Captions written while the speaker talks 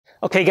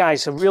Okay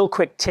guys, a real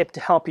quick tip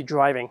to help you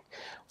driving.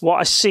 What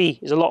I see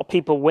is a lot of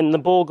people, when the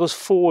ball goes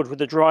forward with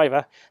the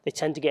driver, they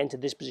tend to get into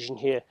this position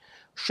here.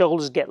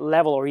 Shoulders get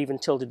level or even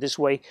tilted this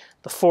way.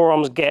 The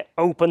forearms get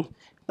open.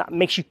 That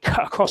makes you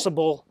cut across the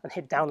ball and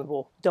hit down the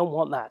ball. Don't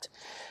want that.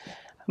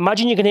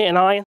 Imagine you can hit an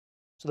iron,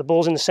 so the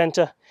ball's in the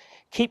center.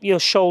 Keep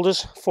your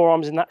shoulders,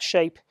 forearms in that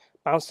shape.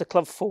 Bounce the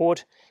club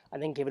forward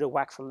and then give it a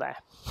whack from there.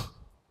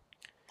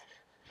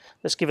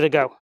 Let's give it a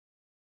go.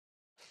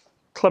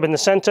 Club in the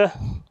center.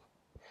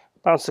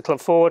 Bounce the club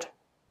forward.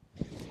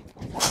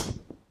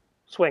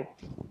 Swing.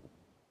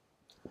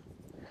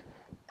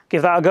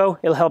 Give that a go,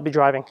 it'll help you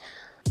driving.